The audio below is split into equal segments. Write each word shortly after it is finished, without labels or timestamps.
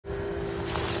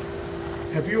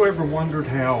Have you ever wondered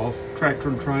how tractor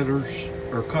and trailers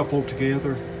are coupled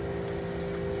together?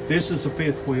 This is the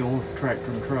fifth wheel of a tractor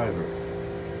and trailer.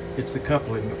 It's the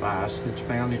coupling device that's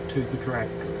mounted to the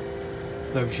tractor.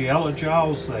 Those yellow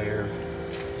jaws there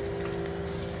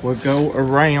will go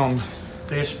around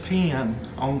this pin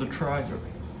on the trailer.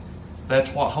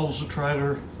 That's what holds the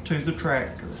trailer to the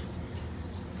tractor.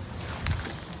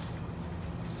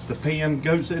 The pin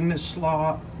goes in this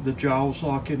slot, the jaws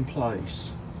lock in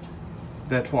place.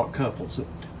 That's what couples it.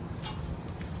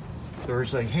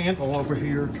 There's a handle over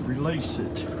here to release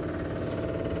it.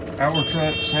 Our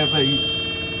trucks have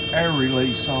a air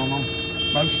release on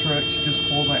them. Most trucks just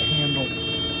pull that handle,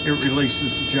 it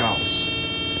releases the jaws.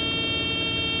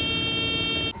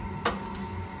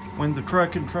 When the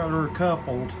truck and trailer are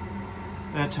coupled,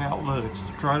 that's how it looks.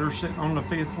 The trailer's sitting on the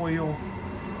fifth wheel.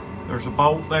 There's a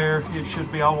bolt there. It should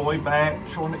be all the way back,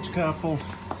 showing it's coupled.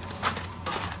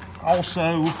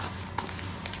 Also,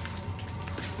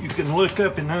 you can look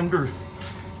up and under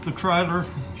the trailer,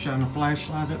 shine a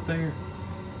flashlight up there.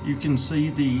 You can see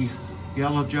the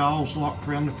yellow jaws locked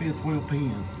around the fifth wheel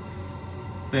pin.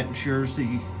 That ensures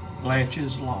the latch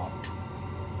is locked.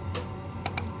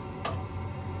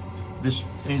 This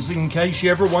is in case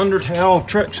you ever wondered how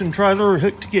trucks and trailer are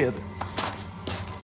hooked together.